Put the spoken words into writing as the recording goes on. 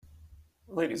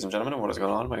Ladies and gentlemen, what is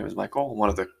going on? My name is Michael. I'm one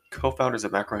of the co-founders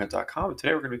of MacroHint.com. And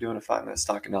today we're going to be doing a 5-minute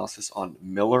stock analysis on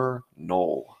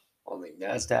MillerKnoll on the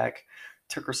NASDAQ,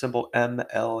 ticker symbol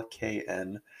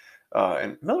MLKN.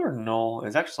 And MillerKnoll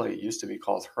is actually it used to be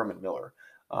called Herman Miller.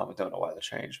 I don't know why they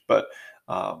changed, but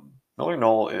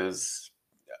MillerKnoll is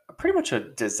pretty much a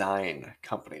design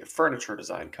company, a furniture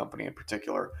design company in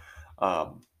particular.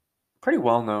 Um, Pretty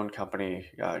well-known company,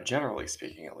 generally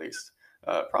speaking, at least.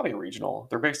 Probably regional.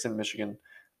 They're based in Michigan,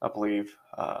 I believe.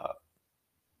 Yeah,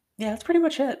 that's pretty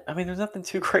much it. I mean, there's nothing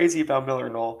too crazy about Miller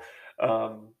Knoll.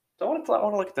 So I want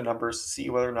to look at the numbers, see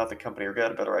whether or not the company, or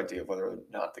get a better idea of whether or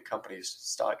not the company's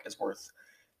stock is worth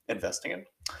investing in,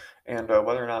 and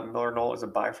whether or not Miller Knoll is a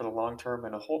buy for the long term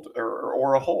and a hold,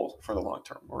 or a hold for the long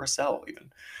term, or a sell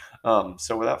even.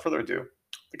 So without further ado,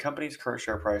 the company's current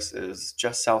share price is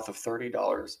just south of $30.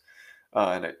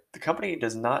 The company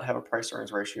does not have a price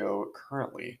earnings ratio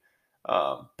currently,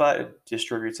 but it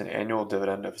distributes an annual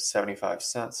dividend of 75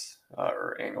 cents,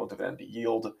 or annual dividend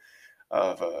yield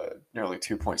of nearly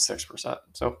 2.6%.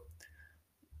 So,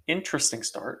 interesting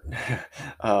start.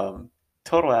 um,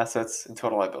 Total assets and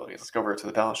total liabilities. Let's go over to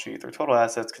the balance sheet. Their total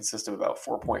assets consist of about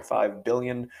 4.5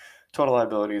 billion. Total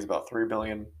liabilities about 3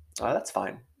 billion. That's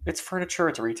fine. It's furniture.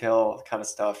 It's retail kind of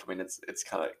stuff. I mean, it's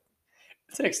kind of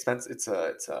it's an expense. It's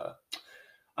a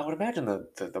I would imagine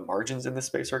the margins in this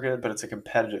space are good, but it's a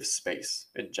competitive space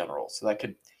in general. So that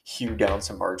could hew down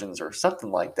some margins or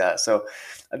something like that. So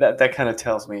that kind of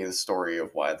tells me the story of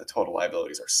why the total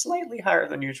liabilities are slightly higher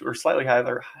than usual, or slightly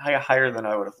higher than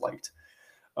I would have liked.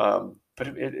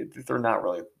 But they're not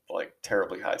really like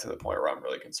terribly high to the point where I'm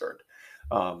really concerned.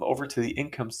 Over to the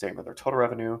income statement, their total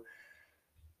revenue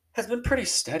has been pretty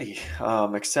steady,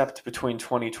 except between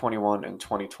 2021 and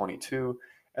 2022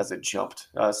 as it jumped.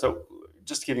 So,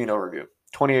 just to give you an overview,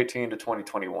 2018 to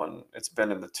 2021, it's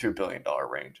been in the $2 billion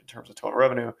range in terms of total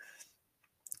revenue,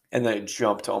 and then it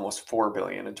jumped to almost $4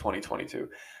 billion in 2022.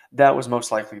 That was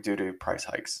most likely due to price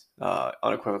hikes,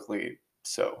 unequivocally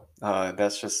so.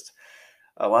 That's just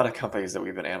a lot of companies that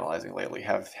we've been analyzing lately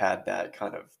have had that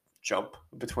kind of jump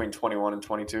between 21 and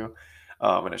 22.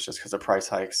 And it's just because of price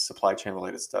hikes, supply chain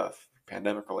related stuff,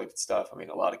 pandemic related stuff. I mean,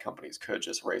 a lot of companies could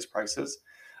just raise prices.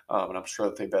 And I'm sure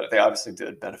that they obviously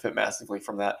did benefit massively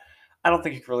from that. I don't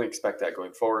think you can really expect that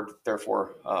going forward.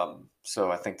 Therefore, so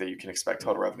I think that you can expect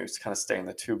total revenues to kind of stay in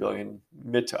the 2 billion,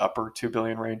 mid to upper 2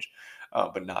 billion range,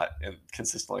 but not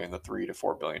consistently in the $3 to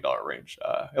 $4 billion range,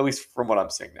 at least from what I'm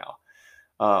seeing now.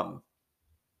 Um,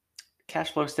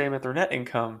 Cash flow statement, their net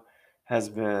income has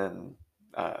been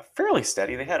fairly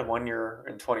steady. They had 1 year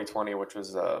in 2020, which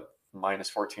was minus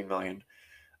 14 million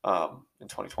in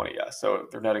 2020. Yeah, so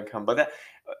their net income, but that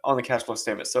on the cash flow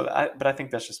statement. But I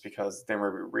think that's just because they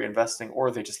were reinvesting,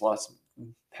 or they just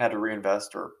had to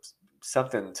reinvest, or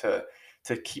something to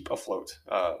keep afloat.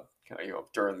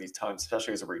 During these times,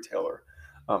 especially as a retailer,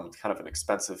 it's kind of an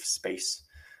expensive space.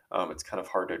 It's kind of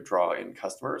hard to draw in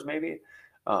customers, maybe.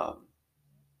 Um,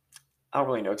 I don't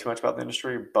really know too much about the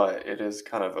industry, but it is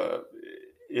kind of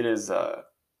it is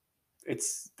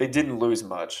it's they didn't lose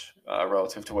much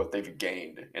relative to what they've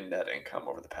gained in net income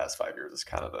over the past 5 years. Is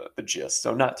kind of the gist.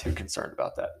 So not too concerned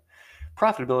about that.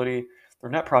 Profitability, their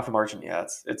net profit margin, yeah,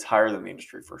 it's higher than the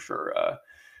industry for sure.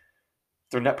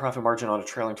 Their net profit margin on a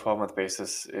trailing 12-month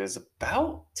basis is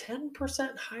about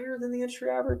 10% higher than the industry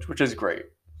average, which is great,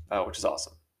 which is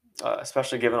awesome,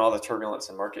 especially given all the turbulence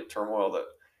and market turmoil that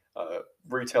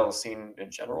retail has seen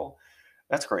in general.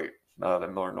 That's great.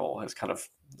 That Miller Knoll has kind of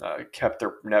kept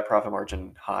their net profit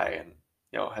margin high, and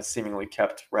has seemingly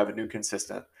kept revenue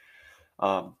consistent.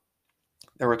 Um,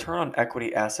 the returns on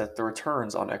equity asset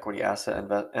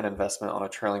and investment on a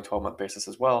trailing 12-month basis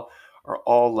as well are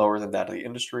all lower than that of the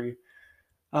industry.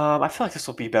 I feel like this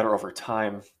will be better over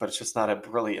time, but it's just not a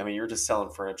really. I mean, you're just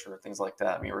selling furniture, things like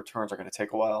that. I mean, returns are going to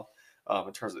take a while,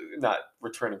 in terms of not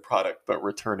returning product, but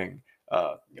returning,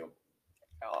 uh, you know,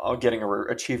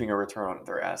 achieving a return on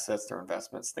their assets, their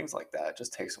investments, things like that. It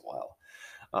just takes a while,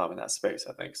 in that space,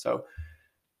 I think. So,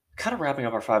 kind of wrapping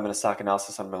up our 5-minute stock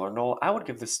analysis on Miller Knoll, I would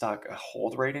give this stock a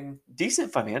hold rating.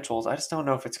 Decent financials. I just don't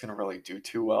know if it's going to really do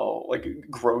too well, like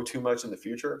grow too much in the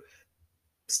future.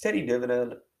 Steady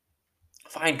dividend,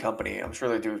 fine company. I'm sure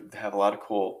they do have a lot of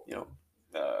cool,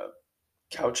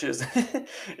 couches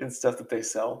and stuff that they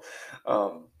sell.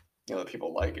 Um, that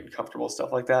people like, and comfortable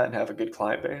stuff like that, and have a good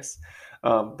client base.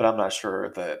 But I'm not sure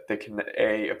that they can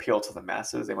appeal to the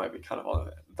masses. They might be kind of on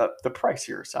the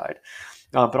pricier side.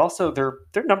 But also their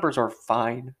numbers are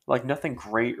fine, like nothing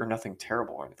great or nothing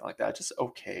terrible or anything like that, just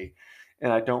okay.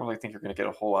 And I don't really think you're going to get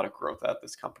a whole lot of growth out of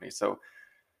this company. So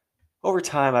over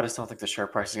time, I just don't think the share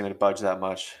price is going to budge that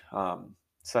much.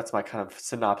 So that's my kind of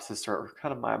synopsis or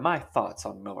kind of my thoughts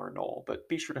on MillerKnoll. But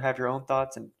be sure to have your own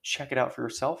thoughts and check it out for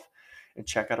yourself and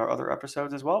check out our other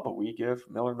episodes as well. But we give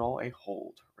MillerKnoll a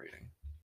hold rating.